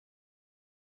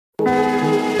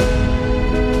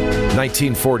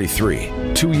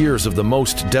1943. 2 years of the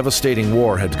most devastating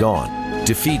war had gone.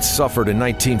 Defeats suffered in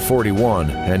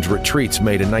 1941 and retreats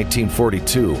made in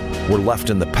 1942 were left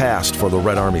in the past for the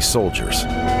Red Army soldiers.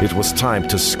 It was time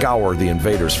to scour the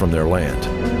invaders from their land.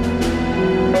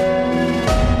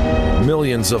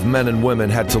 Millions of men and women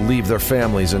had to leave their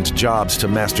families and jobs to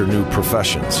master new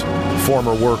professions.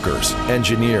 Former workers,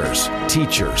 engineers,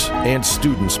 teachers, and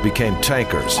students became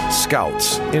tankers,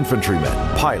 scouts, infantrymen,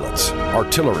 pilots,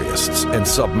 artillerists, and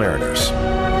submariners.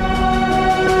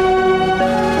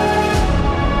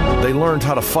 They learned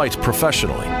how to fight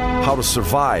professionally, how to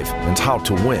survive, and how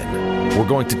to win. We're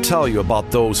going to tell you about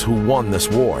those who won this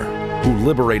war, who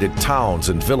liberated towns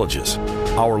and villages,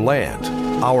 our land,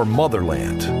 our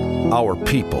motherland, our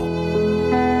people.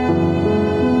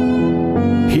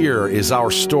 Here is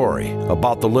our story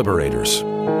about the liberators.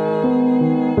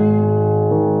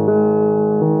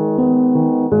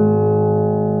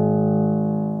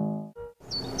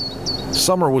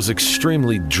 Summer was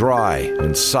extremely dry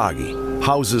and soggy.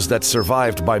 Houses that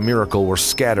survived by miracle were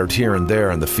scattered here and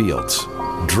there in the fields.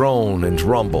 Drone and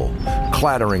rumble,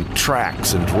 clattering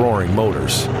tracks and roaring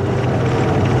motors.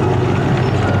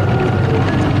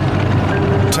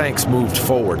 Tanks moved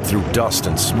forward through dust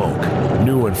and smoke.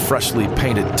 New and freshly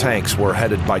painted tanks were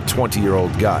headed by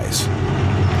 20-year-old guys.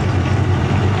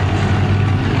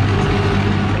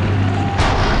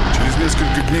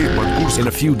 In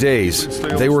a few days,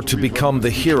 they were to become the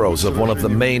heroes of one of the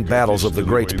main battles of the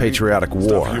Great Patriotic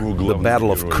War, the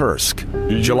Battle of Kursk.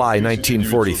 July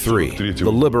 1943, the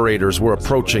liberators were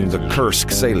approaching the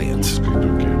Kursk salient.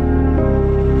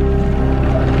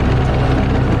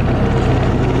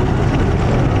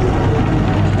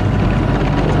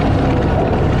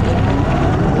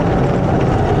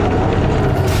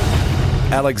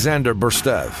 Alexander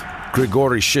Berstev,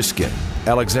 Grigory Shishkin,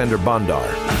 Alexander Bandar,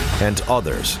 and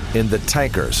others in the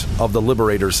Tankers of the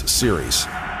Liberators series.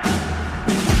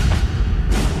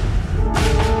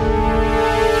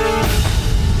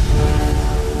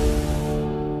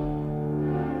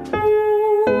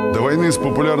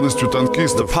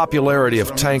 The popularity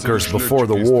of tankers before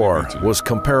the war was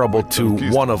comparable to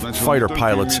one of fighter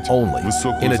pilots only.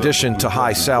 In addition to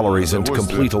high salaries and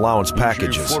complete allowance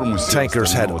packages,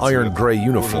 tankers had iron gray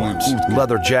uniforms,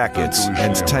 leather jackets,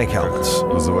 and tank helmets.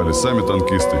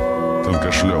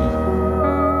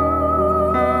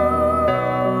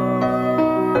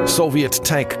 Soviet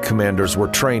tank commanders were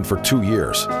trained for 2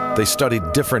 years. They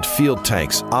studied different field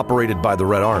tanks operated by the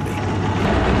Red Army.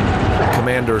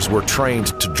 Commanders were trained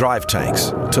to drive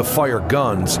tanks, to fire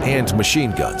guns and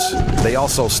machine guns. They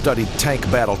also studied tank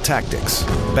battle tactics.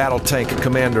 Battle tank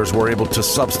commanders were able to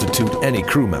substitute any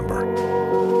crew member.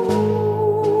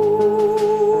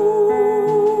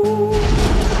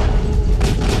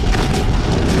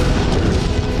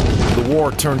 The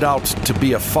war turned out to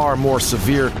be a far more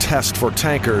severe test for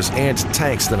tankers and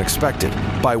tanks than expected.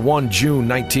 By 1 June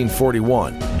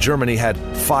 1941, Germany had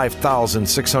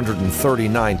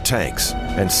 5,639 tanks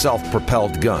and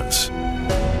self-propelled guns.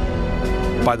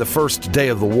 By the first day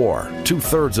of the war,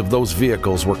 2/3 of those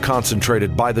vehicles were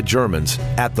concentrated by the Germans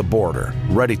at the border,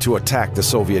 ready to attack the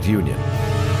Soviet Union.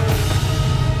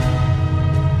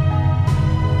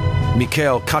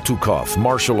 Mikhail Katukov,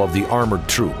 Marshal of the Armored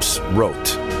Troops,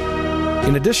 wrote,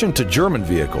 "In addition to German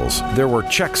vehicles, there were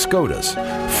Czech Skodas,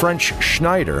 French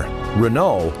Schneider,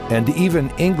 Renault, and even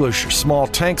English small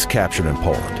tanks captured in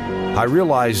Poland. I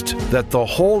realized that the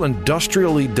whole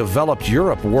industrially developed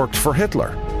Europe worked for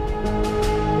Hitler."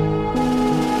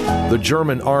 The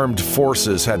German armed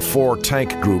forces had 4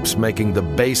 tank groups making the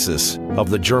basis of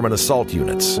the German assault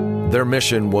units. Their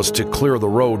mission was to clear the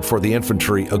road for the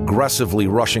infantry aggressively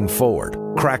rushing forward,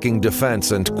 cracking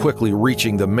defense and quickly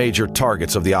reaching the major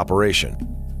targets of the operation.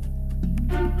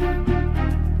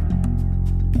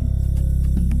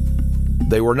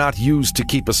 They were not used to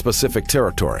keep a specific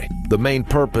territory. The main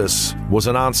purpose was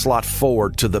an onslaught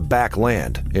forward to the back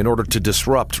land in order to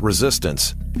disrupt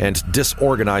resistance and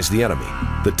disorganize the enemy.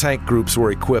 The tank groups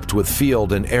were equipped with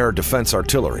field and air defense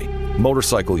artillery,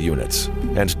 motorcycle units,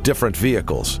 and different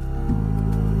vehicles.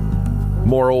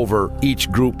 Moreover,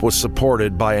 each group was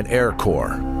supported by an air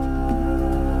corps.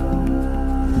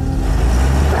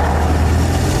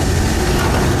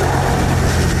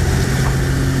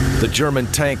 The German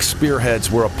tank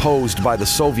spearheads were opposed by the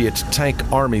Soviet tank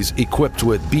armies equipped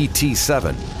with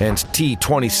BT-7 and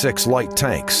T-26 light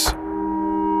tanks.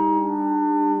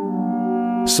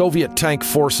 Soviet tank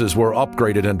forces were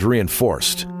upgraded and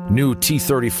reinforced. New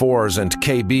T-34s and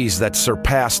KBs that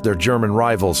surpassed their German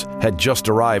rivals had just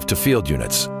arrived to field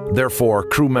units. Therefore,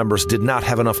 crew members did not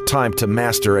have enough time to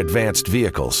master advanced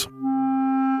vehicles.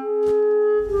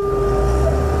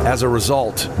 As a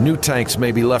result, new tanks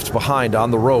may be left behind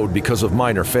on the road because of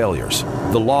minor failures.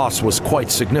 The loss was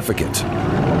quite significant.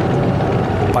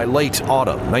 By late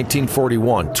autumn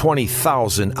 1941,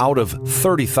 20,000 out of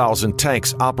 30,000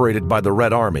 tanks operated by the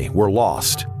Red Army were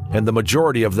lost, and the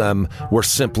majority of them were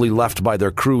simply left by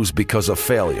their crews because of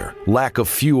failure, lack of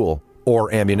fuel,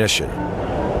 or ammunition.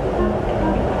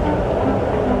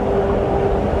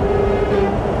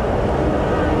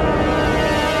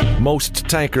 Most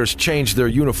tankers changed their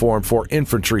uniform for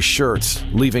infantry shirts,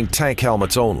 leaving tank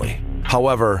helmets only.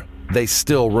 However, they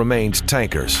still remained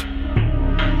tankers.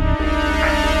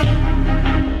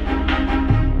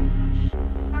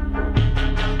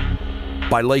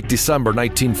 By late December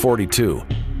 1942,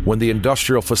 when the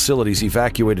industrial facilities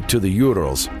evacuated to the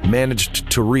Urals managed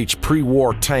to reach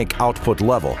pre-war tank output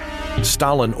level,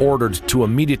 Stalin ordered to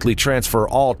immediately transfer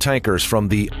all tankers from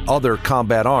the other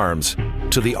combat arms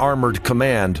to the armored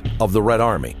command of the Red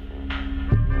Army.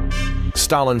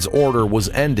 Stalin's order was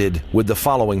ended with the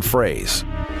following phrase: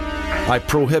 "I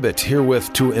prohibit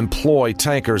herewith to employ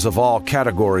tankers of all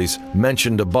categories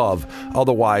mentioned above,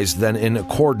 otherwise than in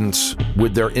accordance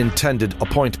with their intended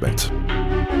appointment."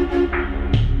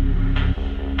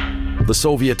 The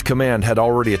Soviet command had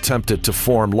already attempted to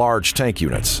form large tank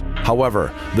units.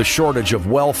 However, the shortage of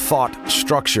well-thought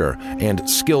structure and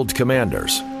skilled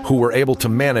commanders who were able to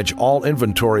manage all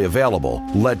inventory available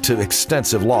led to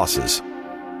extensive losses.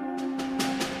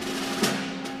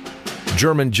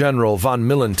 German General von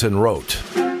Millington wrote,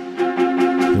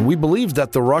 "We believed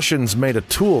that the Russians made a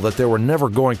tool that they were never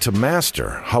going to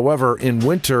master. However, in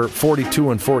winter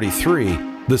 42 and 43,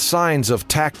 the signs of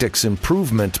tactics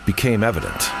improvement became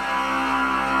evident."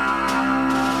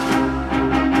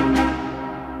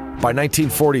 By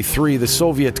 1943, the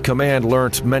Soviet command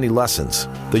learned many lessons.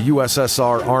 The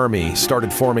USSR Army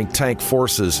started forming tank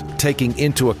forces, taking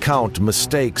into account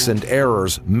mistakes and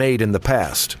errors made in the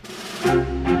past.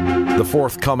 The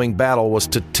forthcoming battle was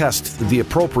to test the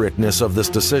appropriateness of this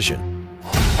decision.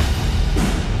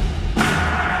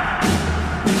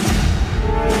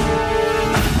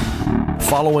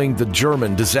 Following the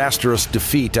German disastrous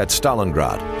defeat at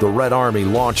Stalingrad, the Red Army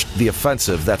launched the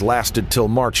offensive that lasted till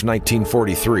March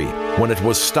 1943, when it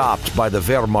was stopped by the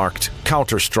Wehrmacht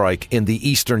counterstrike in the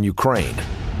eastern Ukraine.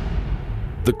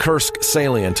 The Kursk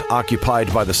salient,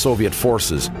 occupied by the Soviet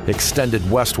forces, extended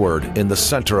westward in the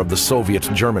center of the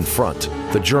Soviet-German front.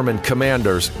 The German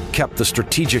commanders kept the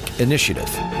strategic initiative.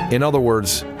 In other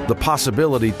words, the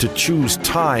possibility to choose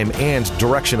time and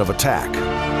direction of attack.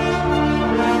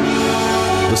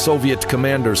 The Soviet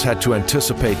commanders had to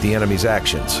anticipate the enemy's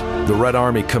actions. The Red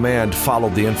Army command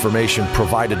followed the information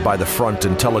provided by the front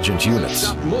intelligence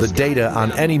units. The data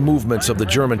on any movements of the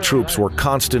German troops were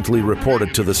constantly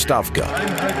reported to the Stavka.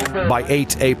 By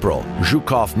 8 April,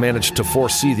 Zhukov managed to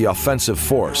foresee the offensive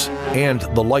force and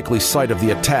the likely site of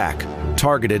the attack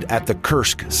targeted at the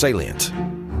Kursk salient.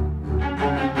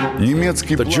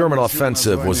 The German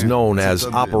offensive was known as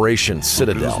Operation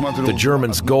Citadel. The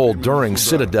Germans' goal during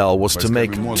Citadel was to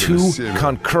make 2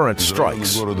 concurrent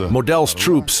strikes. Model's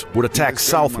troops would attack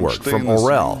southward from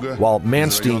Orel, while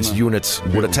Manstein's units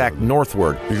would attack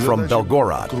northward from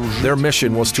Belgorod. Their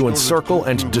mission was to encircle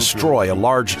and destroy a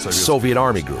large Soviet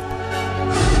army group.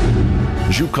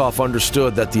 Zhukov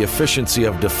understood that the efficiency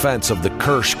of defense of the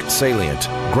Kursk salient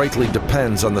greatly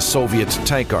depends on the Soviet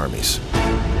tank armies.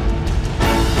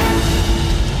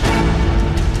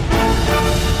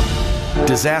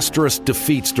 Disastrous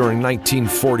defeats during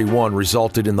 1941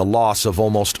 resulted in the loss of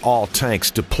almost all tanks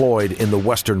deployed in the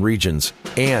western regions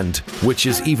and, which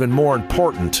is even more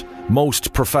important,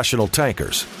 most professional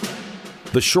tankers.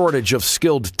 The shortage of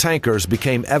skilled tankers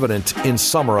became evident in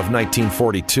summer of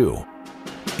 1942.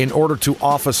 In order to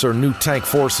officer new tank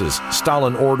forces,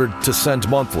 Stalin ordered to send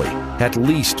monthly at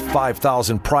least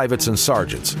 5,000 privates and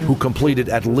sergeants who completed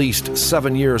at least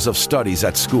 7 years of studies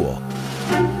at school.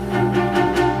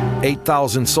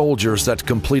 8,000 soldiers that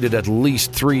completed at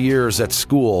least 3 years at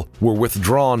school were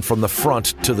withdrawn from the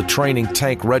front to the training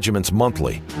tank regiments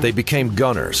monthly. They became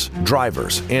gunners,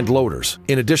 drivers, and loaders.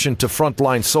 In addition to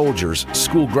frontline soldiers,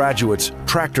 school graduates,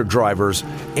 tractor drivers,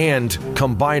 and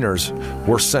combiners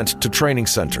were sent to training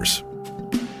centers.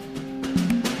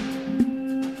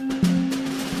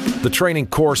 The training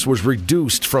course was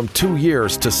reduced from 2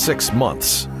 years to 6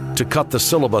 months. To cut the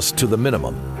syllabus to the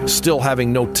minimum. Still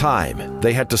having no time,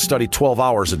 they had to study 12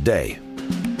 hours a day.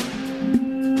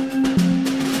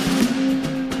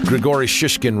 Grigory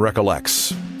Shishkin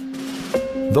recollects,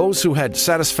 "Those who had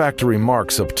satisfactory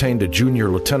marks obtained a junior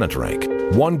lieutenant rank.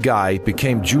 One guy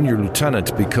became junior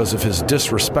lieutenant because of his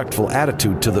disrespectful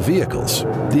attitude to the vehicles.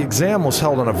 The exam was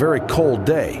held on a very cold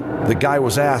day. The guy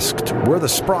was asked where the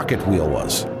sprocket wheel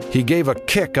was. He gave a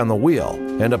kick on the wheel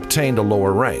and obtained a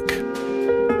lower rank.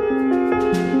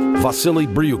 Vasily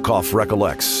Bryukov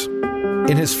recollects.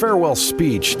 In his farewell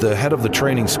speech, the head of the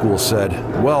training school said,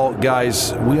 "Well,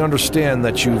 guys, we understand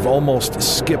that you've almost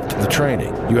skipped the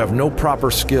training. You have no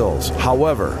proper skills.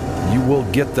 However, you will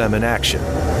get them in action."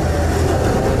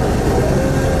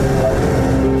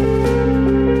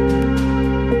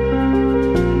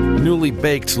 Newly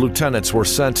baked lieutenants were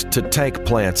sent to tank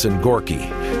plants in Gorky,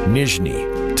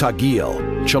 Nizhny, Tagil,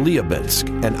 Chelyabinsk,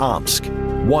 and Omsk.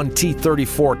 One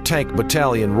T-34 tank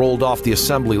battalion rolled off the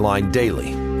assembly line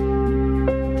daily.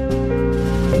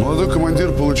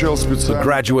 The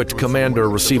graduate commander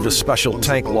received a special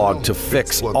tank log to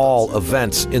fix all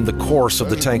events in the course of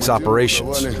the tank's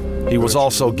operations. He was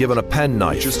also given a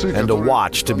penknife and a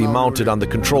watch to be mounted on the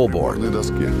control board.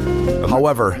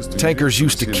 However, tankers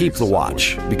used to keep the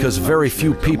watch because very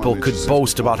few people could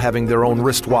boast about having their own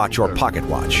wristwatch or pocket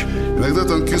watch.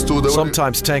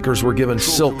 Sometimes tankers were given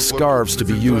silk scarves to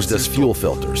be used as fuel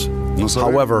filters.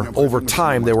 However, over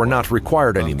time they were not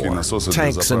required anymore.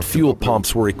 Tanks and fuel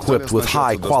pumps were equipped with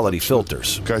high-quality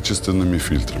filters.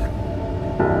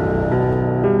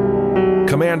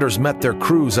 Commanders met their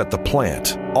crews at the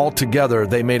plant. Altogether,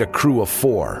 they made a crew of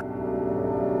 4.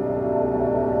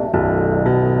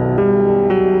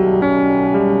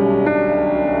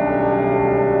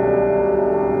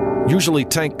 Usually,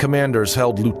 tank commanders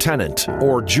held lieutenant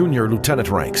or junior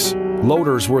lieutenant ranks.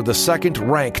 Loaders were the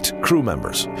second-ranked crew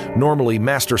members, normally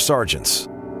master sergeants.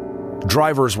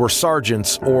 Drivers were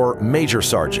sergeants or major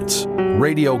sergeants.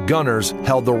 Radio gunners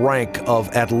held the rank of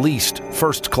at least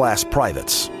first-class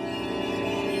privates.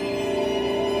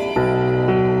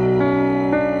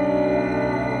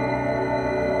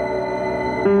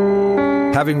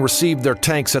 Having received their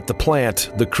tanks at the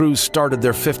plant, the crews started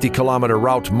their 50-kilometer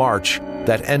route march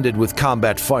that ended with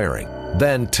combat firing.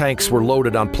 Then tanks were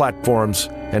loaded on platforms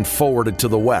and forwarded to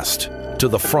the west, to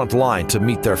the front line to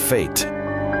meet their fate.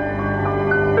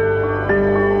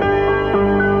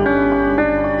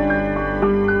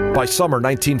 By summer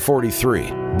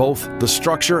 1943, both the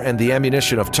structure and the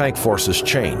ammunition of tank forces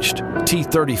changed.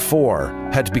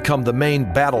 T-34 had become the main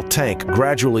battle tank,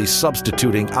 gradually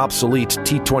substituting obsolete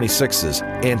T-26s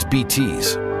and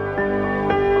BTs.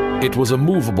 It was a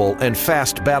movable and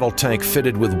fast battle tank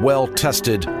fitted with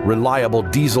well-tested, reliable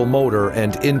diesel motor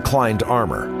and inclined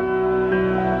armor.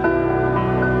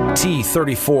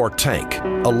 T-34 tank,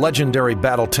 a legendary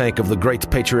battle tank of the Great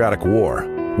Patriotic War,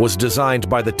 was designed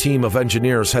by the team of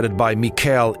engineers headed by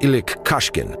Mikhail Ilyich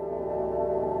Kashkin.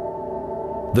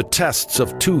 The tests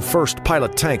of 2 first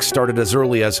pilot tanks started as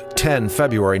early as 10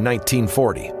 February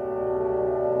 1940.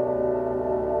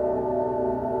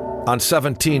 On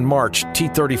 17 March,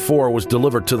 T-34 was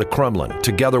delivered to the Kremlin,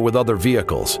 together with other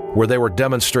vehicles, where they were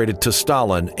demonstrated to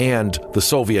Stalin and the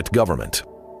Soviet government.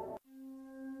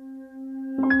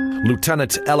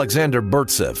 Lieutenant Alexander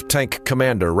Burtsev, tank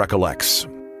commander, recollects.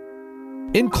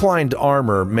 Inclined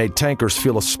armor made tankers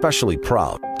feel especially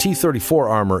proud. T-34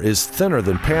 armor is thinner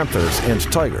than Panthers and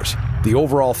Tigers. The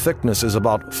overall thickness is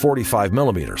about 45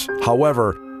 millimeters.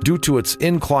 However, due to its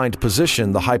inclined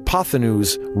position, the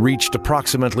hypotenuse reached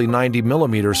approximately 90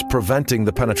 millimeters, preventing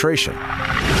the penetration.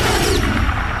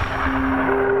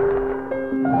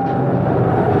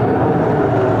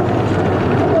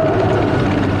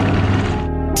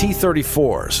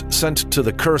 T-34s sent to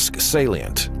the Kursk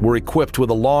salient were equipped with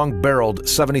a long-barreled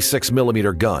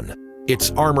 76mm gun.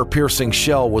 Its armor-piercing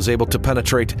shell was able to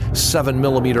penetrate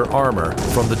 7mm armor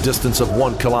from the distance of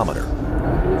 1 kilometer.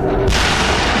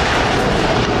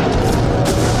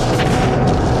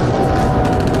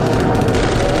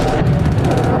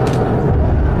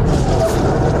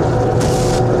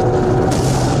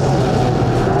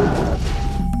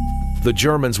 The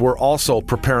Germans were also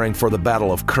preparing for the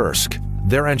Battle of Kursk.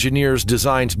 Their engineers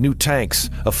designed new tanks,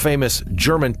 a famous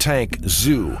German tank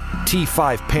Zoo,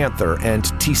 T-5 Panther and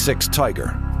T-6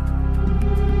 Tiger.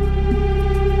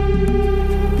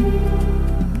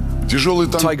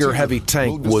 Tiger heavy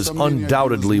tank was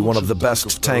undoubtedly one of the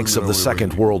best tanks of the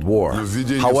Second World War.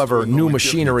 However, new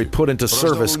machinery put into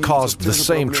service caused the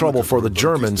same trouble for the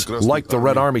Germans like the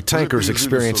Red Army tankers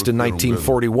experienced in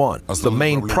 1941. The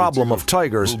main problem of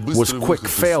Tigers was quick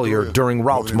failure during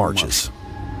route marches.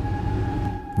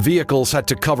 Vehicles had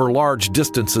to cover large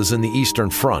distances in the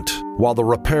Eastern Front, while the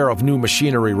repair of new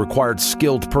machinery required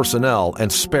skilled personnel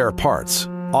and spare parts.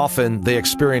 Often, they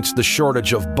experienced the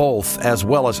shortage of both, as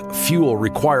well as fuel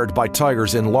required by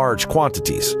Tigers in large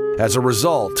quantities. As a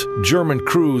result, German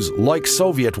crews, like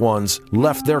Soviet ones,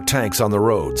 left their tanks on the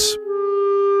roads.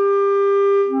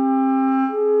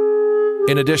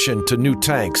 In addition to new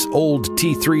tanks, old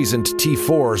T-3s and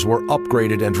T-4s were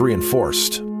upgraded and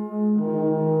reinforced.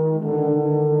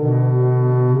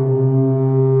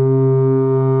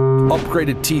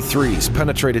 Upgraded T-3s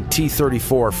penetrated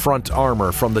T-34 front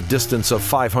armor from the distance of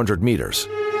 500 meters,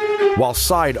 while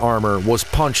side armor was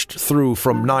punched through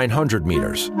from 900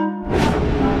 meters.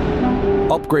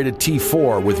 Upgraded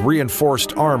T-4 with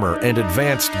reinforced armor and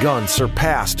advanced guns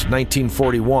surpassed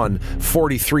 1941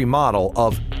 43 model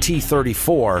of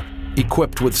T-34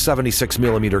 equipped with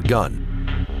 76mm gun.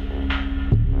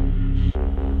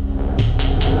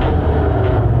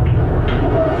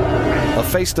 A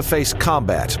face-to-face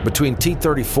combat between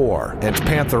T-34 and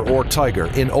Panther or Tiger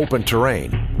in open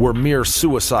terrain were mere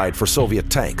suicide for Soviet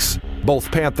tanks.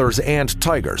 Both Panthers and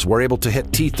Tigers were able to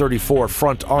hit T-34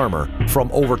 front armor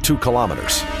from over 2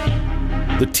 kilometers.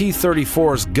 The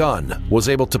T-34's gun was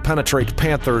able to penetrate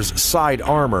Panther's side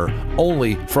armor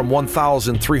only from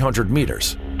 1,300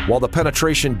 meters, while the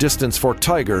penetration distance for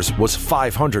Tigers was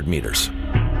 500 meters.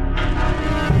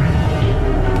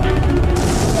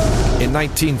 In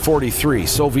 1943,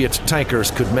 Soviet tankers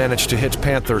could manage to hit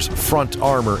Panther's front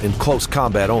armor in close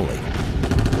combat only.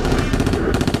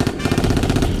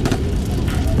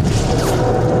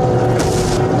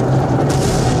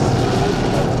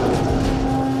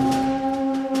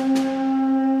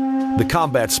 The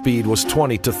combat speed was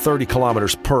 20 to 30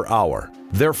 kilometers per hour.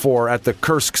 Therefore, at the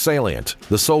Kursk salient,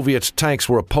 the Soviet tanks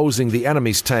were opposing the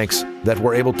enemy's tanks that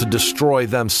were able to destroy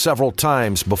them several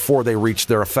times before they reached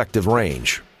their effective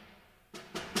range.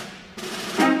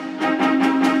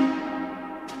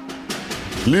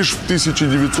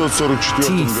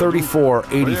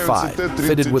 T-34-85,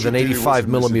 fitted with an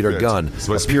 85mm gun,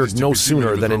 appeared no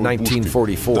sooner than in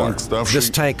 1944. This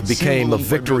tank became a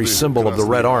victory symbol of the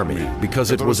Red Army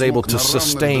because it was able to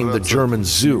sustain the German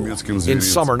zoo. In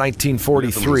summer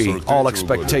 1943, all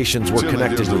expectations were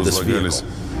connected with this vehicle.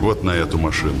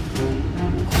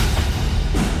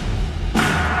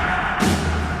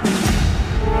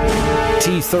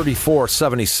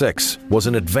 T-34-76 was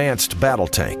an advanced battle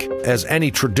tank. As any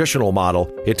traditional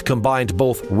model, it combined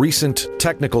both recent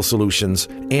technical solutions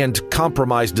and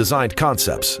compromised designed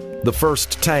concepts. The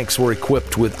first tanks were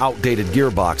equipped with outdated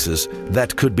gearboxes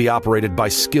that could be operated by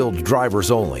skilled drivers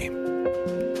only.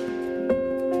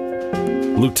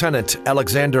 Lieutenant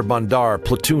Alexander Bandar,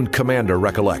 platoon commander,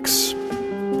 recollects.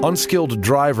 Unskilled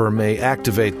driver may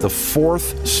activate the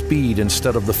 4th speed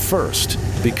instead of the 1st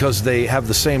because they have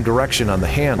the same direction on the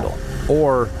handle,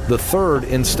 or the 3rd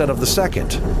instead of the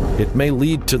 2nd. It may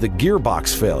lead to the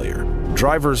gearbox failure.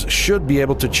 Drivers should be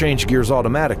able to change gears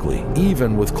automatically,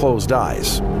 even with closed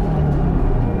eyes.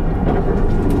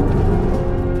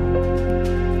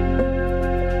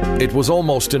 It was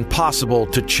almost impossible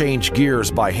to change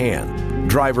gears by hand.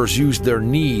 Drivers used their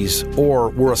knees or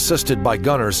were assisted by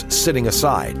gunners sitting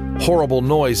aside. Horrible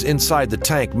noise inside the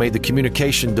tank made the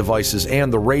communication devices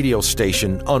and the radio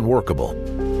station unworkable.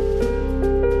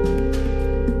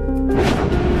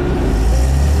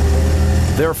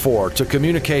 Therefore, to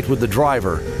communicate with the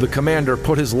driver, the commander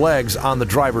put his legs on the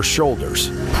driver's shoulders,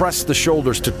 press the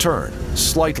shoulders to turn,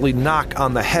 slightly knock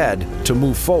on the head to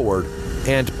move forward,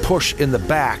 and push in the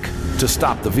back to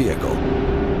stop the vehicle.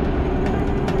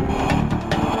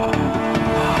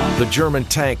 The German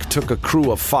tank took a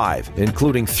crew of 5,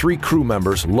 including 3 crew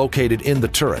members located in the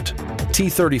turret.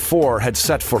 T-34 had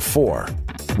set for 4,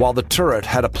 while the turret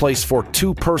had a place for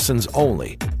 2 persons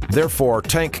only. Therefore,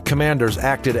 tank commanders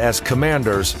acted as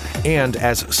commanders and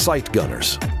as sight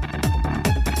gunners.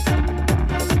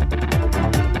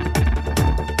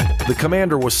 The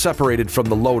commander was separated from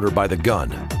the loader by the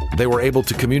gun. They were able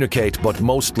to communicate, but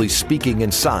mostly speaking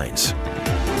in signs.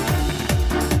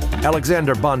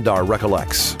 Alexander Bandar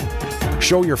recollects.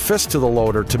 Show your fist to the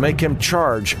loader to make him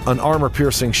charge an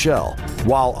armor-piercing shell,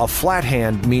 while a flat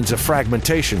hand means a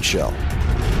fragmentation shell.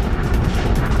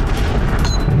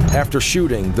 After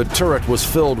shooting, the turret was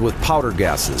filled with powder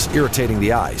gases, irritating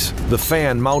the eyes. The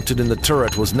fan mounted in the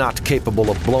turret was not capable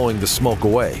of blowing the smoke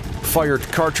away. Fired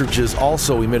cartridges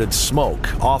also emitted smoke.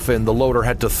 Often, the loader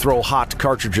had to throw hot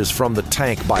cartridges from the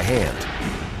tank by hand.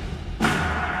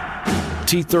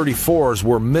 T-34s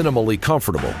were minimally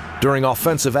comfortable. During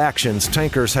offensive actions,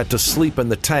 tankers had to sleep in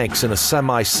the tanks in a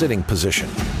semi-sitting position.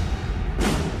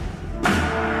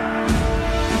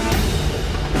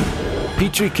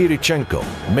 Petri Kirichenko,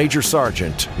 Major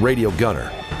Sergeant, radio gunner.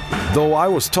 Though I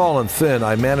was tall and thin,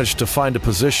 I managed to find a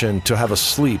position to have a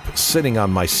sleep sitting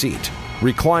on my seat.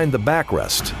 Recline the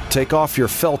backrest, take off your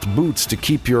felt boots to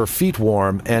keep your feet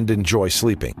warm, and enjoy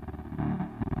sleeping.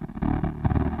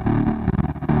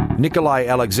 Nikolai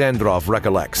Alexandrov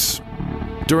recollects.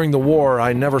 During the war,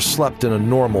 I never slept in a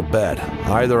normal bed,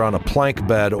 either on a plank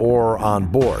bed or on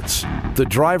boards. The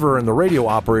driver and the radio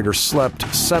operator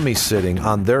slept semi-sitting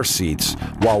on their seats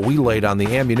while we laid on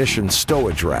the ammunition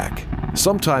stowage rack.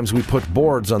 Sometimes we put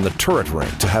boards on the turret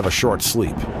ring to have a short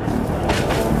sleep.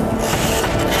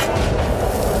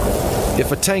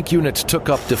 If a tank unit took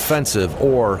up defensive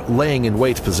or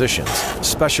laying-in-wait positions,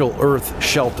 special earth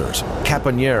shelters,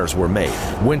 caponières were made,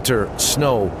 winter,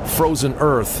 snow, frozen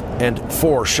earth, and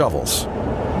 4 shovels.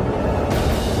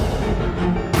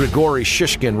 Grigory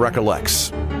Shishkin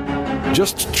recollects.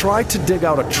 Just try to dig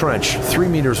out a trench 3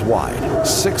 meters wide,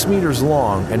 6 meters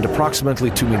long, and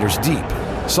approximately 2 meters deep.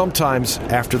 Sometimes,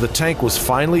 after the tank was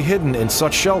finally hidden in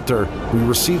such shelter, we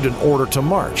received an order to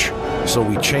march. So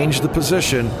we changed the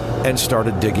position and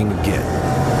started digging again.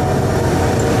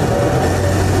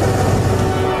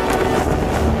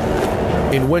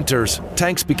 In winters,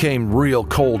 tanks became real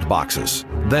cold boxes.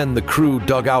 Then the crew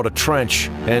dug out a trench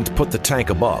and put the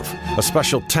tank above. A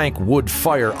special tank wood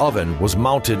fire oven was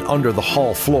mounted under the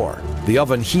hull floor. The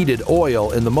oven heated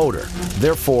oil in the motor.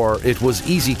 Therefore, it was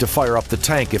easy to fire up the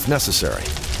tank if necessary.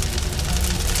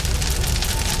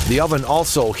 The oven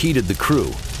also heated the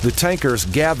crew. The tankers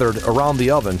gathered around the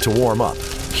oven to warm up.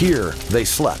 Here, they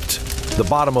slept. The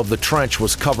bottom of the trench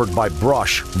was covered by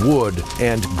brush, wood,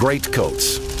 and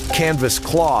greatcoats. Canvas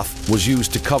cloth was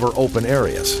used to cover open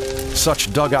areas.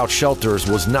 Such dugout shelters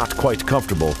was not quite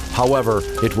comfortable. However,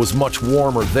 it was much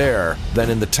warmer there than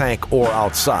in the tank or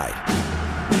outside.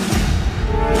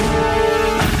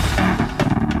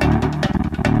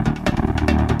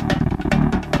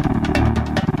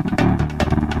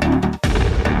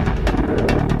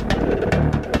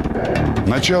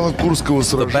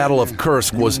 The Battle of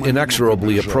Kursk was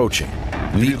inexorably approaching.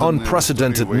 The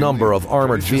unprecedented number of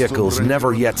armored vehicles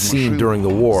never yet seen during the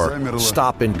war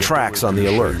stop in tracks on the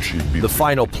alert. The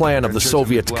final plan of the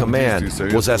Soviet command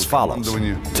was as follows: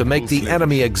 to make the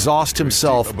enemy exhaust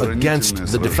himself against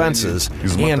the defenses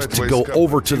and to go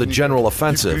over to the general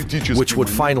offensive, which would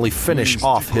finally finish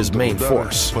off his main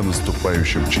force.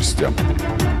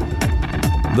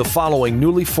 The following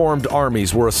newly formed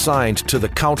armies were assigned to the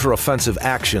counteroffensive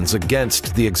actions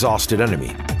against the exhausted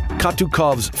enemy: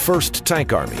 Katukov's 1st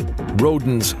Tank Army,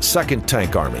 Rodin's 2nd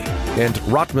Tank Army, and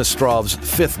Rotmistrov's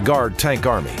 5th Guard Tank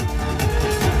Army.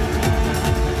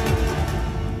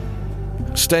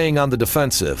 Staying on the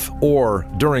defensive, or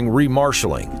during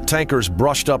remarshaling, tankers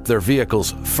brushed up their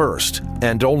vehicles first,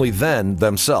 and only then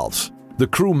themselves. The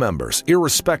crew members,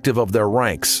 irrespective of their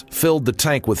ranks, filled the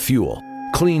tank with fuel,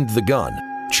 cleaned the gun,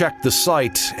 checked the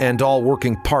sight and all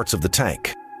working parts of the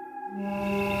tank.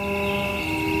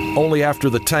 Only after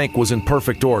the tank was in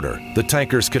perfect order, the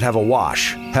tankers could have a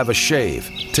wash, have a shave,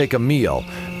 take a meal,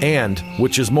 and,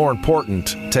 which is more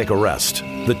important, take a rest.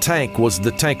 The tank was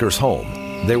the tankers' home.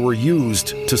 They were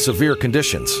used to severe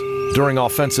conditions. During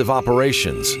offensive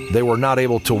operations, they were not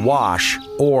able to wash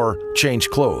or change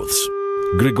clothes.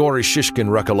 Grigory Shishkin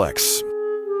recollects.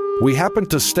 We happened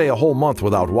to stay a whole month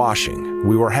without washing.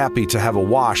 We were happy to have a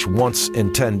wash once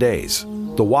in 10 days.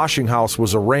 The washing house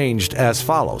was arranged as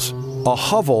follows. A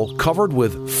hovel covered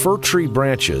with fir tree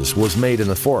branches was made in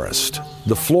the forest.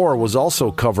 The floor was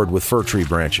also covered with fir tree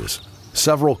branches.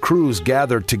 Several crews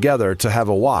gathered together to have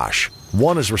a wash.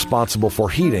 One is responsible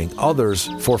for heating, others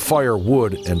for fire,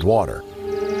 wood, and water.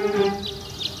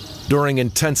 During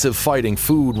intensive fighting,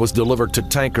 food was delivered to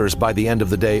tankers by the end of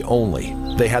the day only.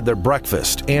 They had their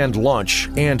breakfast and lunch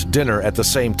and dinner at the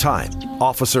same time.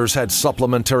 Officers had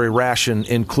supplementary ration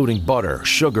including butter,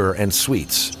 sugar, and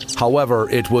sweets. However,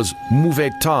 it was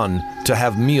mauvais ton to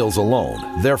have meals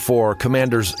alone. Therefore,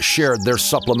 commanders shared their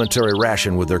supplementary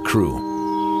ration with their crew.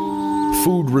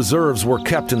 Food reserves were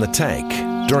kept in the tank.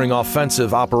 During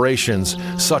offensive operations,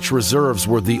 such reserves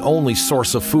were the only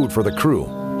source of food for the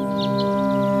crew.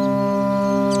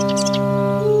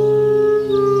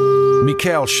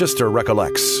 Mikhail Schister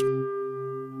recollects.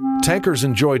 Tankers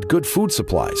enjoyed good food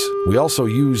supplies. We also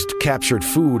used captured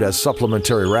food as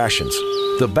supplementary rations.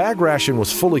 The bag ration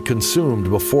was fully consumed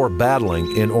before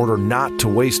battling in order not to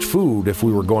waste food if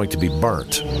we were going to be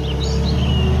burnt.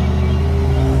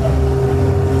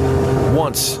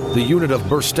 Once, the unit of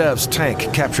Berstev's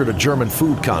tank captured a German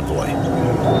food convoy.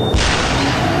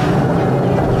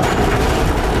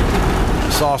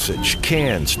 Sausage,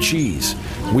 cans, cheese.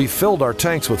 We filled our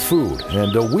tanks with food,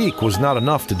 and a week was not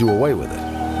enough to do away with it.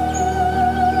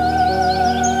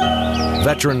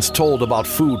 Veterans told about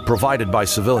food provided by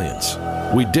civilians.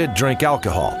 We did drink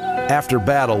alcohol. After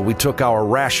battle, we took our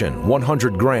ration,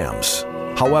 100 grams.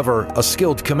 However, a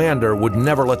skilled commander would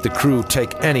never let the crew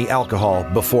take any alcohol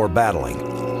before battling.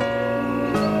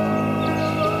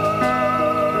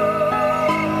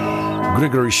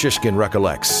 Grigory Shishkin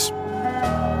recollects.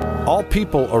 All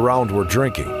people around were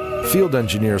drinking. Field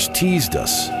engineers teased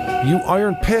us. "You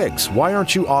iron pigs, why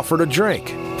aren't you offered a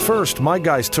drink?" First, my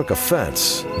guys took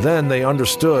offense. Then they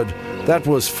understood that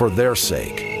was for their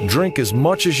sake. Drink as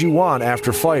much as you want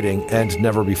after fighting and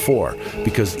never before,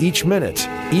 because each minute,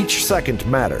 each second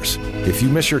matters. If you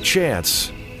miss your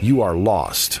chance, you are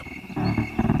lost.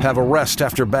 Have a rest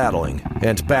after battling,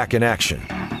 and back in action.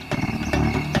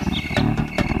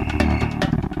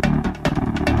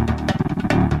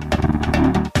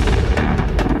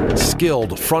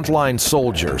 Skilled frontline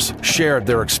soldiers shared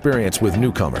their experience with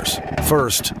newcomers.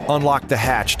 First, unlock the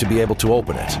hatch to be able to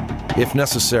open it. If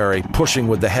necessary, pushing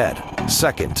with the head.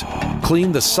 Second,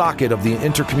 clean the socket of the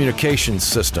intercommunications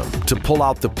system to pull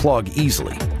out the plug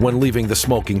easily when leaving the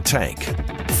smoking tank.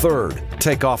 Third,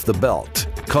 take off the belt.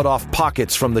 Cut off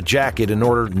pockets from the jacket in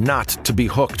order not to be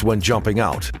hooked when jumping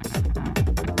out.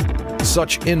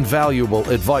 Such invaluable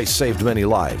advice saved many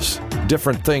lives.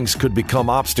 Different things could become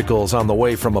obstacles on the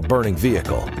way from a burning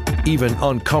vehicle, even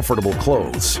uncomfortable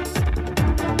clothes.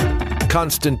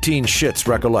 Konstantin Schitz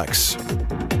recollects.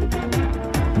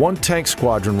 One tank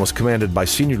squadron was commanded by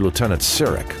Senior Lieutenant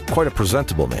Sirik, quite a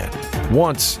presentable man.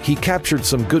 Once, he captured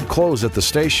some good clothes at the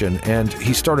station and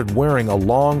he started wearing a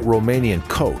long Romanian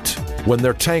coat. When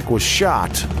their tank was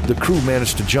shot, the crew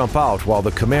managed to jump out while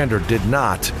the commander did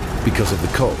not because of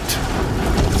the coat.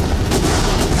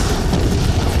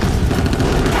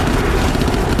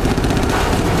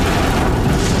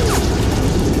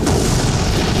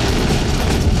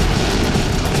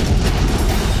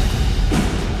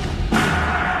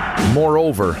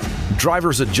 Moreover,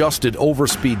 drivers adjusted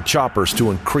overspeed choppers to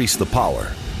increase the power.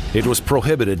 It was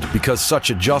prohibited because such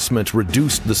adjustment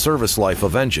reduced the service life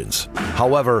of engines.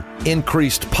 However,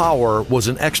 increased power was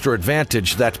an extra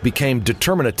advantage that became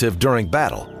determinative during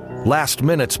battle. Last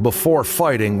minutes before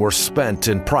fighting were spent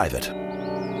in private.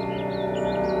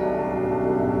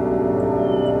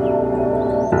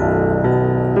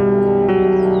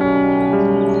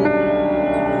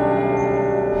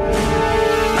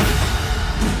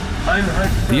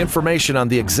 The information on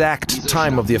the exact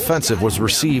time of the offensive was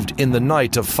received in the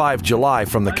night of 5 July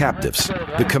from the captives.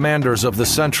 The commanders of the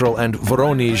Central and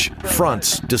Voronezh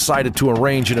fronts decided to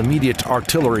arrange an immediate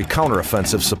artillery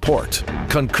counteroffensive support.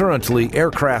 Concurrently,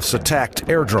 aircrafts attacked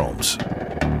airdromes.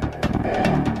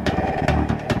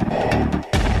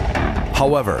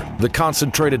 However, the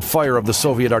concentrated fire of the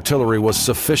Soviet artillery was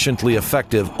sufficiently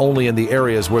effective only in the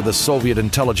areas where the Soviet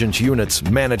intelligence units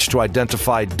managed to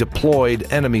identify deployed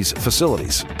enemies'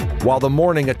 facilities, while the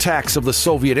morning attacks of the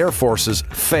Soviet air forces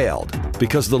failed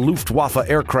because the Luftwaffe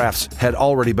aircrafts had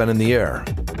already been in the air.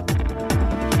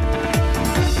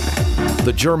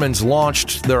 The Germans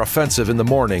launched their offensive in the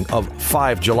morning of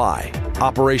 5 July.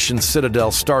 Operation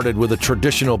Citadel started with a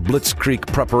traditional blitzkrieg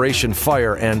preparation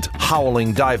fire and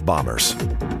howling dive bombers.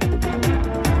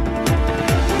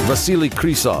 Vasily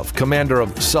Krisov, commander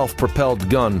of self-propelled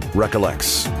gun,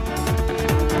 recollects.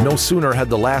 No sooner had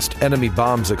the last enemy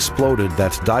bombs exploded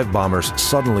that dive bombers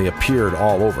suddenly appeared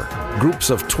all over.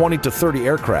 Groups of 20 to 30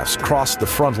 aircrafts crossed the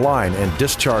front line and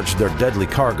discharged their deadly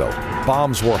cargo.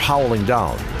 Bombs were howling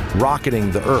down,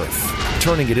 rocketing the earth,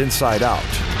 turning it inside out,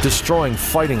 destroying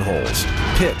fighting holes,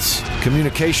 pits,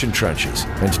 communication trenches,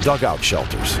 and dugout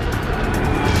shelters.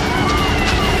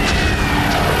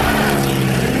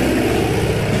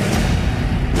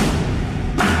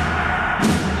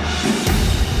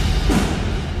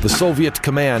 The Soviet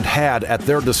command had at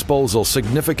their disposal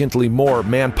significantly more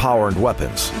manpower and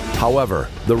weapons. However,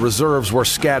 the reserves were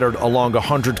scattered along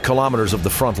 100 kilometers of the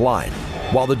front line,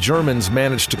 while the Germans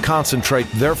managed to concentrate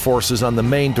their forces on the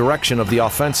main direction of the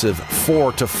offensive,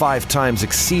 4 to 5 times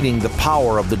exceeding the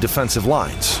power of the defensive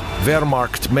lines.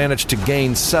 Wehrmacht managed to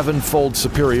gain 7-fold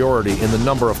superiority in the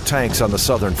number of tanks on the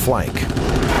southern flank.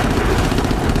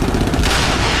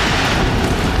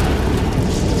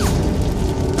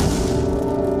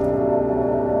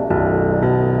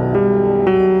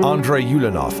 Andrei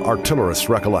Yulinov, artillerist,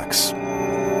 recollects.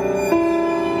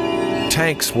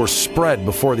 Tanks were spread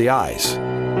before the eyes.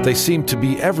 They seemed to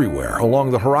be everywhere along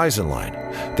the horizon line.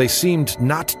 They seemed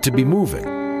not to be moving.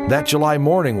 That July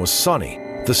morning was sunny.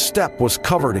 The steppe was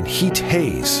covered in heat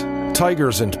haze.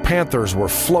 Tigers and panthers were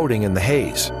floating in the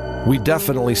haze. We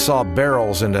definitely saw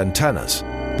barrels and antennas.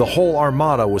 The whole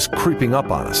armada was creeping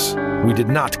up on us. We did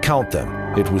not count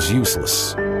them. It was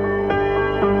useless.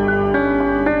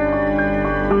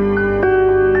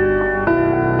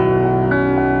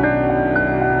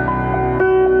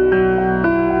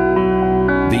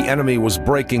 The enemy was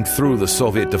breaking through the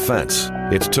Soviet defense.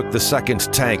 It took the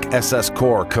 2nd Tank SS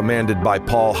Corps, commanded by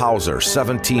Paul Hauser,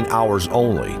 17 hours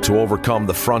only to overcome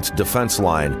the front defense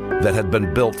line that had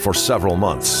been built for several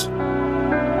months.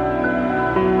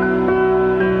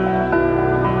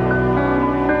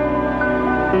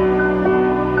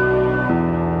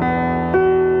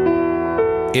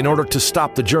 In order to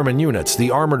stop the German units,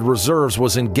 the armored reserves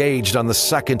was engaged on the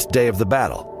 2nd day of the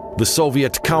battle. The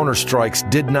Soviet counterstrikes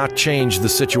did not change the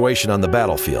situation on the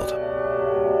battlefield.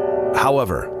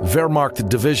 However, Wehrmacht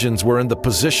divisions were in the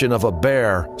position of a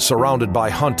bear surrounded by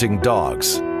hunting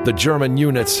dogs. The German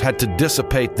units had to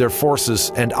dissipate their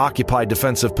forces and occupy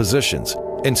defensive positions.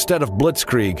 Instead of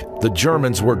blitzkrieg, the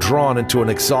Germans were drawn into an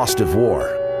exhaustive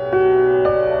war.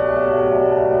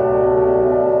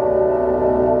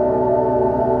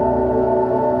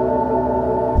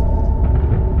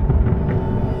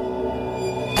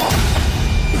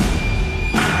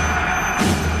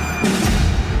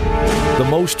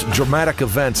 The most dramatic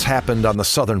events happened on the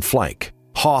southern flank.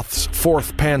 Hoth's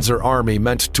 4th Panzer Army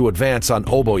meant to advance on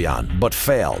Oboyan, but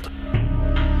failed.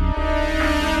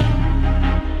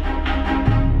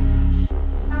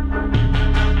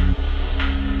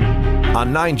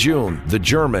 On 9 June, the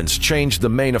Germans changed the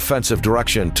main offensive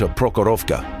direction to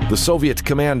Prokhorovka. The Soviet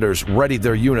commanders readied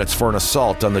their units for an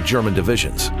assault on the German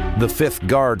divisions. The 5th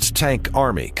Guards Tank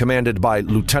Army, commanded by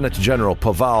Lieutenant General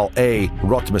Pavel A.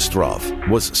 Rotmistrov,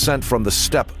 was sent from the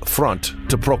steppe front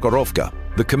to Prokhorovka.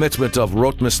 The commitment of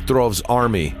Rotmistrov's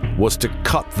army was to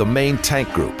cut the main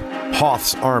tank group,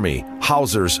 Hoth's army,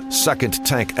 Hauser's 2nd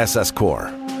Tank SS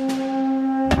Corps.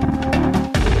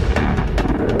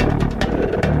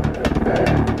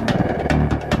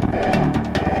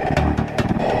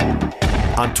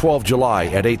 On 12 July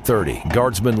at 8:30,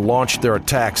 Guardsmen launched their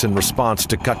attacks in response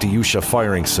to Katyusha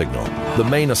firing signal. The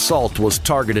main assault was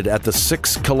targeted at the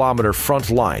 6-kilometer front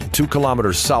line, 2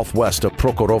 kilometers southwest of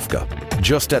Prokhorovka.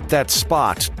 Just at that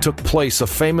spot took place a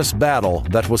famous battle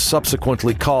that was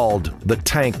subsequently called the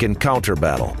Tank Encounter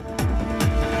Battle.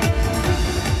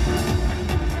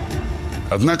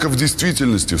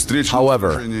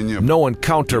 However, no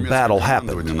encounter battle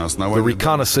happened. The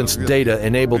reconnaissance data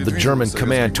enabled the German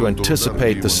command to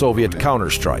anticipate the Soviet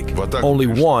counterstrike. Only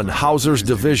one, Hauser's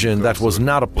division, that was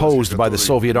not opposed by the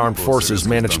Soviet armed forces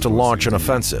managed to launch an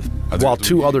offensive, while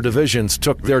 2 other divisions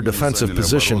took their defensive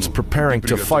positions, preparing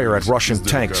to fire at Russian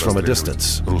tanks from a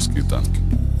distance.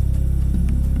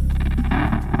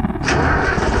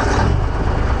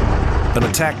 An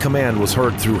attack command was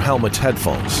heard through helmet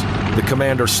headphones. The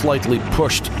commander slightly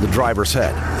pushed the driver's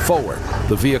head forward.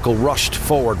 The vehicle rushed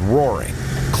forward, roaring,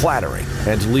 clattering,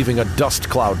 and leaving a dust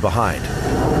cloud behind.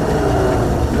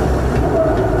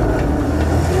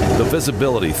 The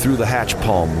visibility through the hatch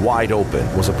palm, wide open,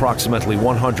 was approximately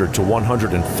 100 to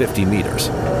 150 meters.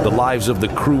 The lives of the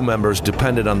crew members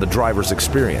depended on the driver's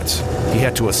experience. He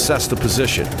had to assess the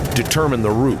position, determine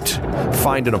the route,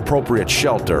 find an appropriate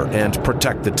shelter, and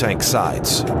protect the tank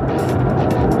sides.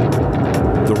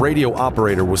 The radio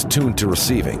operator was tuned to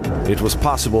receiving. It was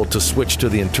possible to switch to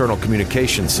the internal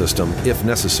communication system if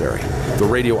necessary. The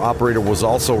radio operator was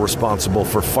also responsible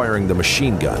for firing the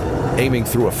machine gun, aiming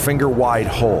through a finger-wide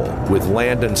hole with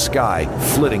land and sky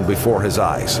flitting before his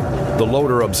eyes. The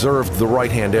loader observed the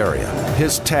right-hand area.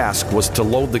 His task was to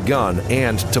load the gun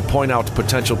and to point out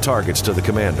potential targets to the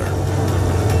commander.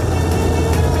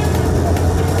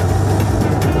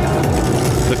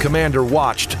 The commander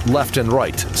watched left and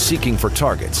right, seeking for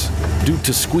targets. Due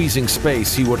to squeezing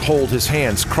space, he would hold his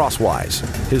hands crosswise.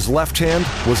 His left hand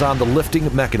was on the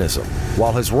lifting mechanism,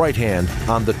 while his right hand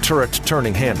on the turret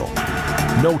turning handle.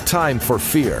 No time for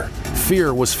fear.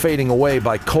 Fear was fading away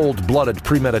by cold-blooded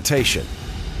premeditation.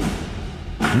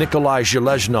 Nikolai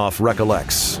Zheleznov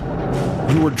recollects.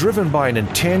 You were driven by an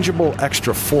intangible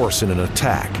extra force in an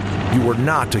attack. You were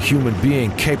not a human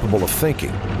being capable of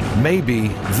thinking. Maybe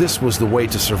this was the way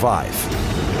to survive.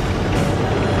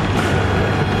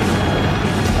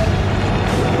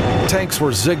 Tanks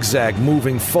were zigzag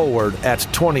moving forward at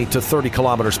 20 to 30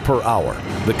 kilometers per hour.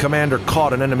 The commander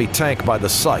caught an enemy tank by the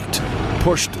sight,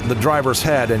 pushed the driver's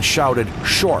head and shouted,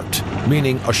 "Short,"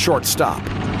 meaning a short stop.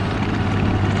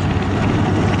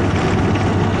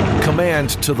 Command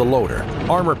to the loader.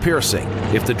 Armor piercing.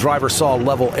 If the driver saw a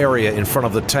level area in front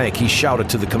of the tank, he shouted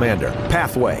to the commander.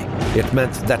 Pathway. It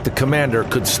meant that the commander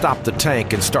could stop the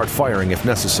tank and start firing if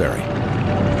necessary.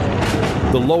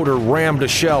 The loader rammed a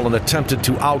shell and attempted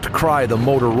to outcry the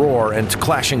motor roar and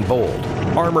clashing bolt.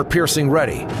 Armor piercing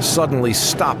ready. Suddenly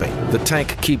stopping. The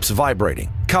tank keeps vibrating.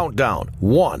 Countdown.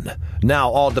 1. Now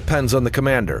all depends on the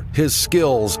commander, his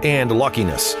skills and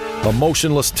luckiness. A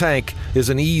motionless tank is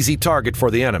an easy target for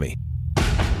the enemy.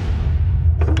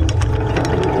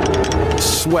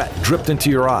 Sweat dripped into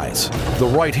your eyes. The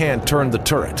right hand turned the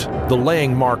turret. The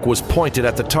laying mark was pointed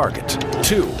at the target.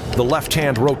 2. The left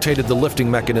hand rotated the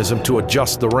lifting mechanism to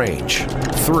adjust the range.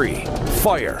 3.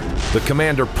 Fire. The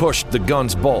commander pushed the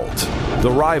gun's bolt.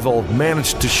 The rival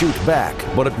managed to shoot back,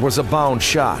 but it was a bound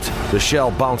shot. The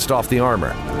shell bounced off the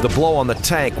armor. The blow on the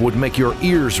tank would make your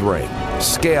ears ring.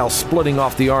 Scale splitting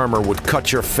off the armor would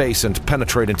cut your face and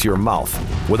penetrate into your mouth.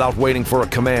 Without waiting for a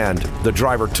command, the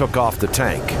driver took off the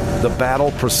tank. The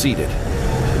battle proceeded.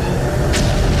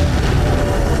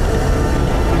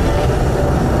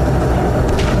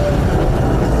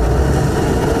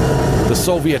 The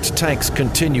Soviet tanks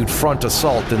continued front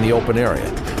assault in the open area,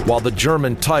 while the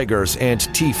German Tigers and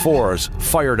T-4s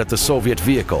fired at the Soviet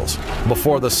vehicles,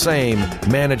 before the same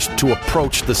managed to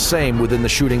approach the same within the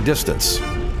shooting distance.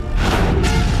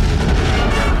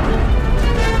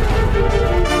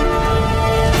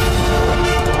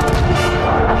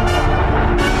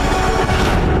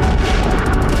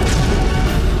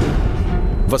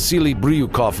 Vasily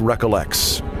Bryukov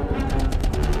recollects.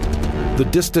 The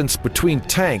distance between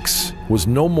tanks was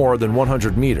no more than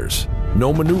 100 meters.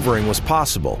 No maneuvering was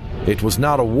possible. It was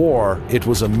not a war, it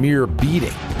was a mere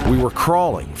beating. We were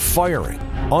crawling, firing.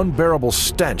 Unbearable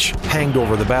stench hanged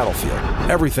over the battlefield.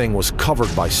 Everything was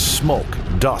covered by smoke,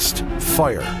 dust,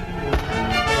 fire.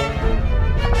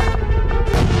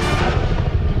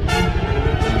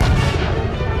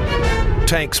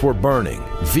 Tanks were burning,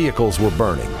 vehicles were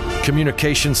burning.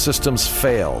 Communication systems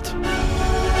failed.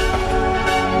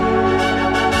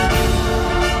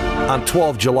 On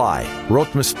 12 July,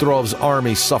 Rotmistrov's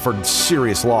army suffered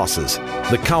serious losses.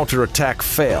 The counterattack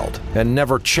failed and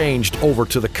never changed over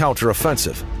to the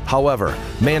counteroffensive. However,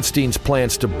 Manstein's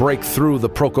plans to break through the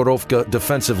Prokhorovka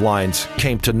defensive lines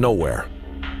came to nowhere.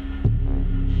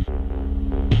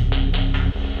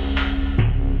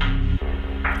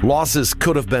 Losses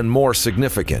could have been more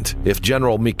significant if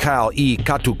General Mikhail E.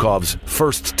 Katukov's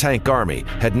 1st Tank Army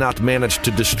had not managed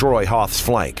to destroy Hoth's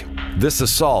flank. This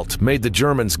assault made the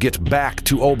Germans get back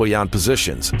to Oboyan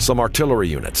positions, some artillery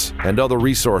units, and other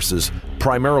resources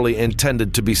primarily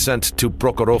intended to be sent to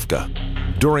Prokhorovka.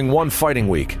 During one fighting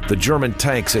week, the German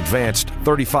tanks advanced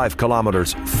 35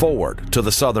 kilometers forward to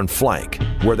the southern flank,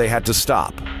 where they had to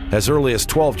stop. As early as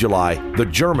 12 July, the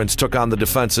Germans took on the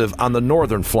defensive on the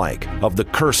northern flank of the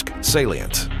Kursk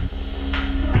salient.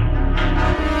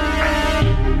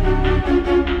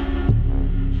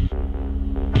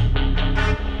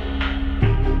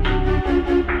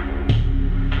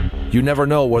 You never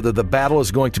know whether the battle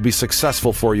is going to be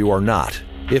successful for you or not.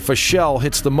 If a shell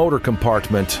hits the motor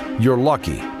compartment, you're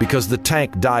lucky because the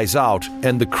tank dies out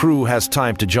and the crew has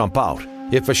time to jump out.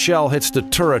 If a shell hits the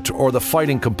turret or the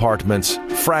fighting compartments,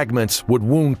 fragments would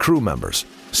wound crew members.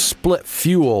 Split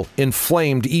fuel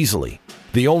inflamed easily.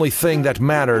 The only thing that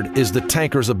mattered is the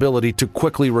tanker's ability to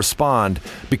quickly respond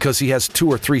because he has 2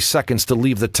 or 3 seconds to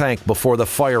leave the tank before the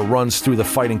fire runs through the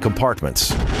fighting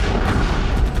compartments.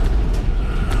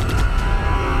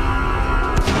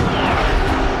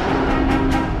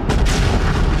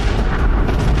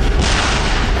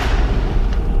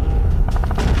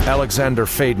 Alexander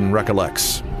Faden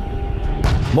recollects.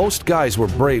 Most guys were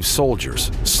brave soldiers.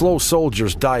 Slow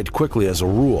soldiers died quickly as a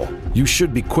rule. You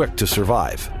should be quick to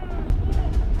survive.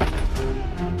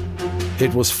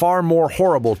 It was far more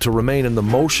horrible to remain in the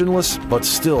motionless but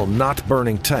still not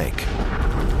burning tank.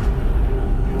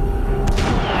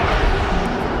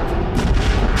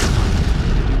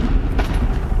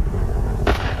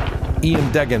 Ian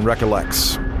Degan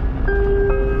recollects.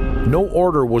 No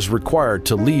order was required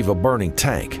to leave a burning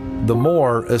tank. The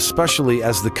more, especially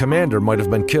as the commander might have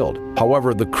been killed.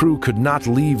 However, the crew could not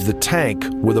leave the tank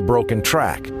with a broken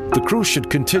track. The crew should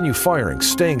continue firing,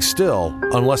 staying still,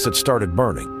 unless it started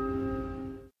burning.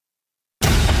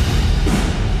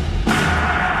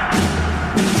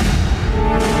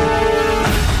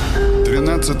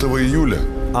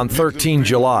 On 13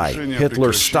 July,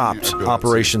 Hitler stopped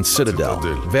Operation Citadel.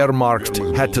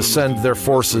 Wehrmacht had to send their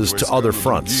forces to other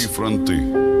fronts.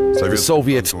 The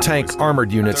Soviet tank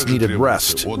armored units needed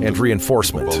rest and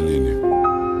reinforcement.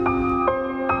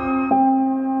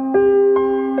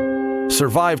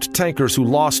 Survived tankers who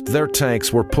lost their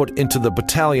tanks were put into the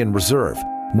battalion reserve.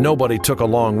 Nobody took a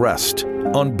long rest.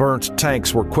 Unburnt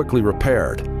tanks were quickly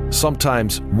repaired.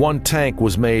 Sometimes one tank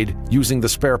was made using the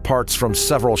spare parts from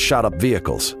several shot-up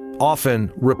vehicles.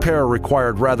 Often, repair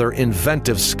required rather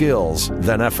inventive skills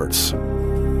than efforts.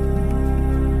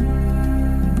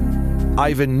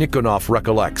 Ivan Nikonov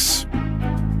recollects.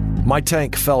 My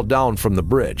tank fell down from the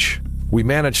bridge. We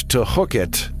managed to hook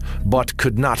it, but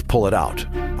could not pull it out.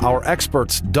 Our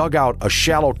experts dug out a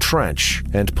shallow trench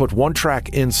and put one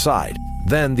track inside.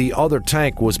 Then the other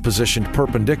tank was positioned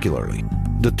perpendicularly.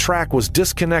 The track was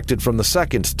disconnected from the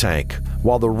second tank,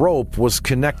 while the rope was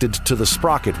connected to the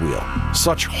sprocket wheel.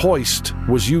 Such hoist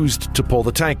was used to pull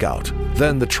the tank out.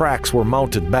 Then the tracks were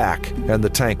mounted back, and the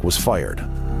tank was fired.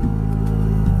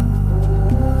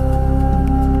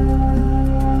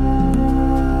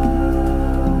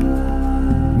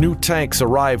 New tanks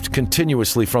arrived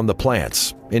continuously from the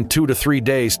plants. In 2 to 3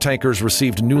 days, tankers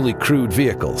received newly crewed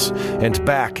vehicles, and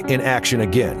back in action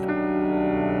again.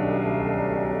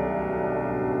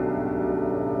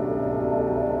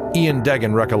 Ian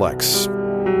Degan recollects,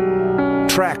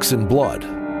 "Tracks in blood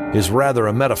is rather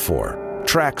a metaphor.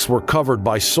 Tracks were covered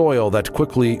by soil that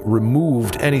quickly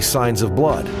removed any signs of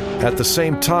blood. At the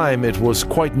same time, it was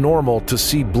quite normal to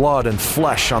see blood and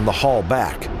flesh on the hull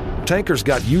back. Tankers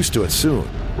got used to it soon.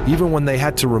 Even when they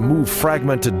had to remove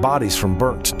fragmented bodies from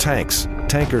burnt tanks,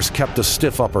 tankers kept a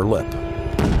stiff upper lip."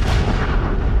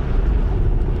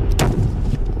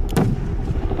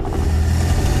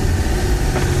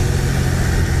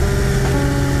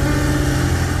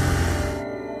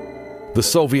 The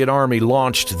Soviet Army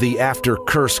launched the after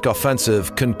Kursk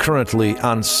offensive concurrently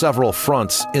on several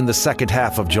fronts in the second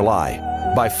half of July.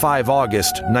 By 5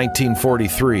 August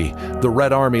 1943, the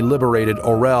Red Army liberated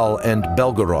Orel and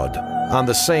Belgorod. On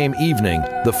the same evening,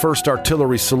 the first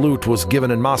artillery salute was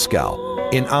given in Moscow,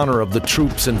 in honor of the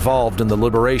troops involved in the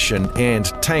liberation and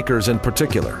tankers in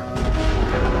particular.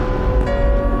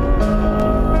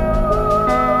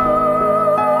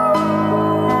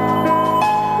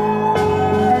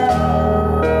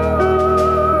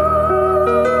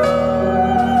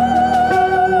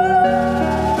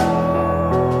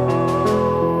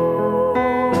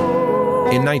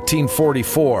 In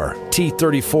 1944,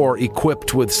 T-34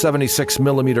 equipped with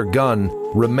 76mm gun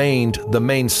remained the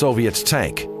main Soviet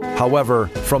tank. However,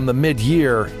 from the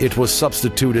mid-year, it was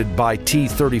substituted by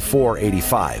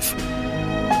T-34-85.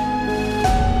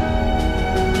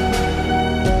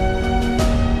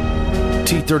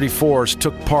 T-34s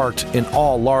took part in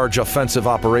all large offensive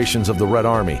operations of the Red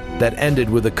Army that ended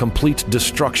with the complete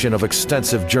destruction of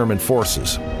extensive German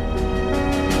forces.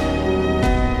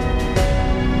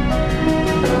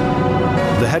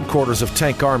 The headquarters of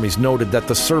tank armies noted that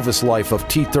the service life of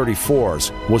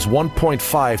T-34s was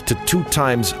 1.5 to 2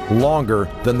 times longer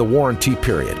than the warranty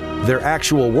period. Their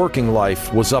actual working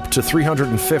life was up to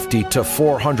 350 to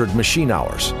 400 machine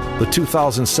hours. The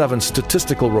 2007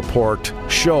 statistical report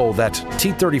show that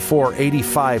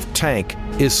T-34-85 tank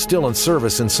is still in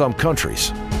service in some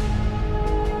countries.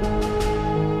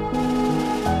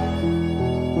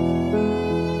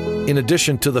 In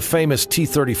addition to the famous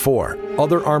T-34,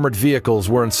 other armored vehicles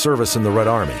were in service in the Red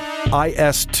Army.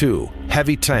 IS-2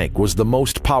 heavy tank was the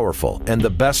most powerful and the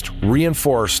best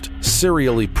reinforced,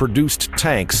 serially produced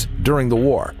tanks during the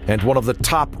war, and one of the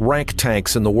top rank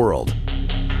tanks in the world.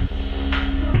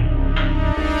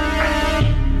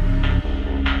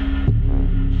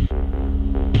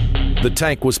 The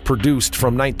tank was produced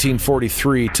from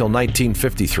 1943 till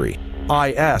 1953.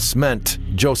 IS meant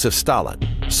Joseph Stalin.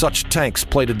 Such tanks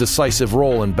played a decisive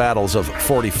role in battles of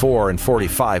 44 and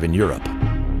 45 in Europe.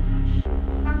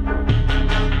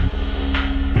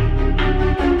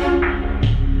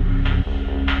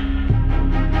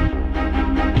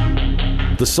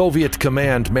 The Soviet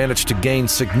command managed to gain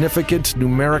significant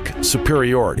numeric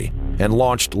superiority and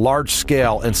launched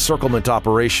large-scale encirclement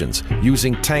operations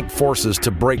using tank forces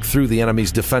to break through the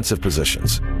enemy's defensive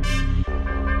positions.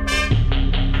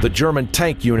 The German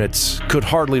tank units could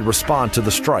hardly respond to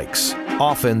the strikes.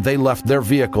 Often they left their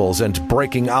vehicles and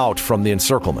breaking out from the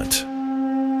encirclement.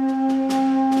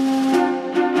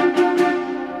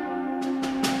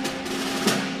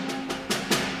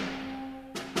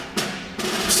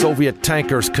 Soviet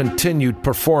tankers continued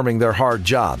performing their hard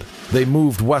job. They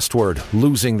moved westward,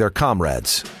 losing their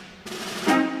comrades.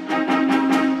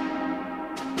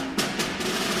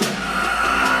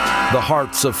 The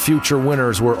hearts of future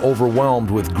winners were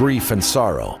overwhelmed with grief and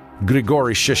sorrow.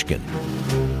 Grigory Shishkin.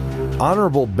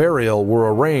 Honorable burial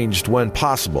were arranged when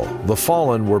possible. The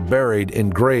fallen were buried in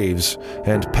graves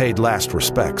and paid last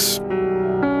respects.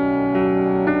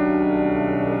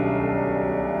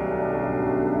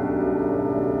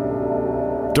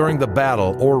 During the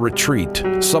battle or retreat,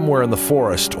 somewhere in the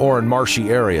forest or in marshy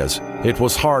areas, it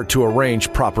was hard to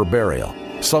arrange proper burial.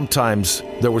 Sometimes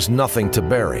there was nothing to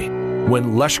bury.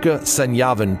 When Leshka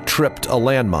Senyavin tripped a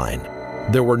landmine,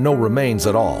 there were no remains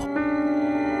at all.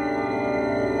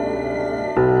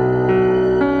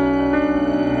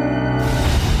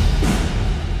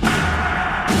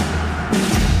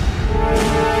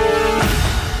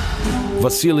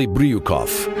 Vasily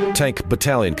Bryukov, tank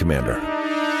battalion commander.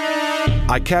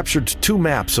 I captured 2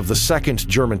 maps of the 2nd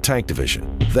German Tank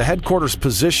Division. The headquarters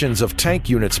positions of tank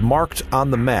units marked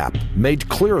on the map made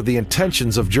clear the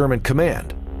intentions of German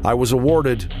command. I was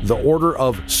awarded the Order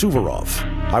of Suvorov.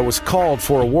 I was called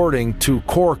for awarding to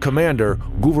Corps Commander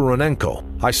Guveronenko.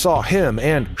 I saw him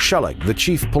and Scheleg, the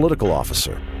chief political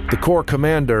officer. The Corps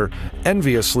Commander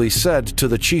enviously said to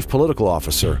the chief political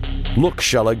officer, "Look,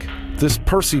 Scheleg, this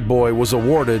Percy boy was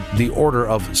awarded the Order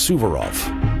of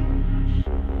Suvorov."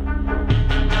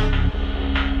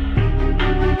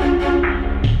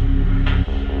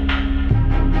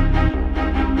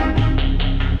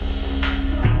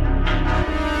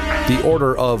 The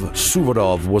Order of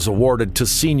Suvorov was awarded to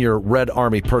senior Red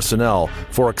Army personnel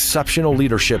for exceptional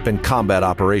leadership in combat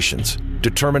operations,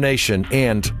 determination,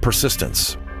 and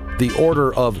persistence. The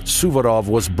Order of Suvorov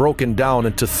was broken down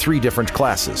into 3 different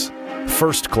classes: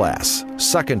 1st class,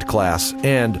 2nd class,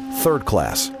 and 3rd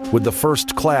class, with the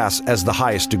 1st class as the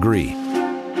highest degree.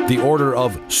 The Order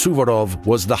of Suvorov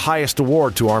was the highest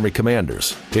award to Army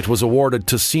commanders. It was awarded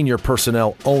to senior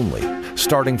personnel only,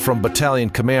 starting from battalion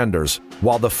commanders,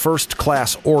 while the 1st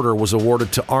class order was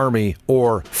awarded to Army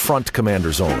or front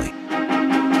commanders only.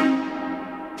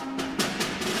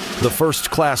 The 1st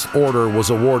class order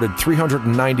was awarded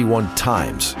 391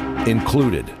 times,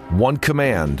 included 1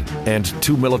 command and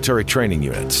 2 military training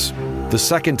units. The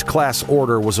 2nd class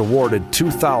order was awarded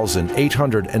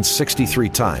 2,863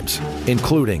 times,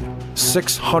 including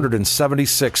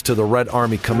 676 to the Red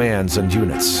Army commands and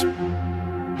units.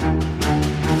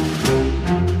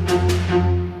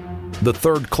 The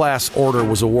 3rd class order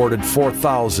was awarded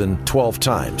 4,012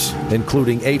 times,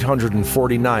 including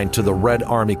 849 to the Red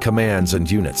Army commands and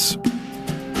units.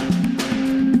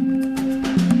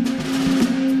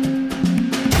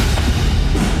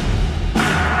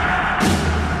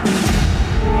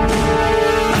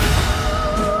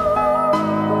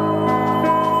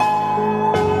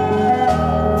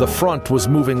 The front was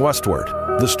moving westward.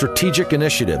 The strategic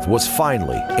initiative was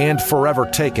finally and forever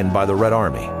taken by the Red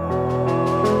Army.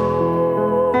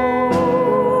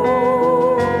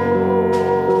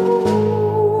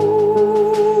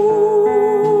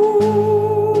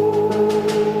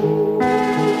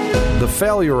 The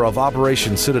failure of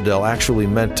Operation Citadel actually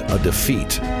meant a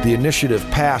defeat. The initiative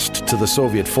passed to the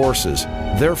Soviet forces.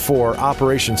 Therefore,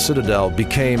 Operation Citadel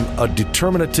became a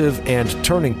determinative and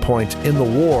turning point in the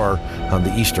war on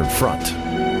the Eastern Front.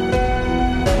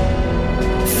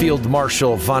 Field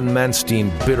Marshal von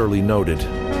Manstein bitterly noted,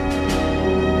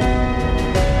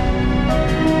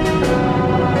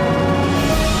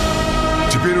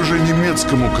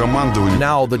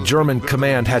 "Now the German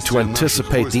command had to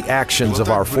anticipate the actions of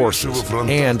our forces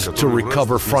and to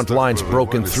recover front lines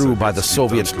broken through by the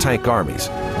Soviet tank armies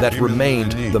that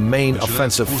remained the main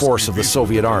offensive force of the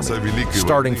Soviet Army,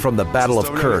 starting from the Battle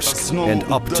of Kursk and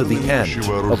up to the end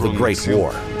of the Great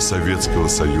War."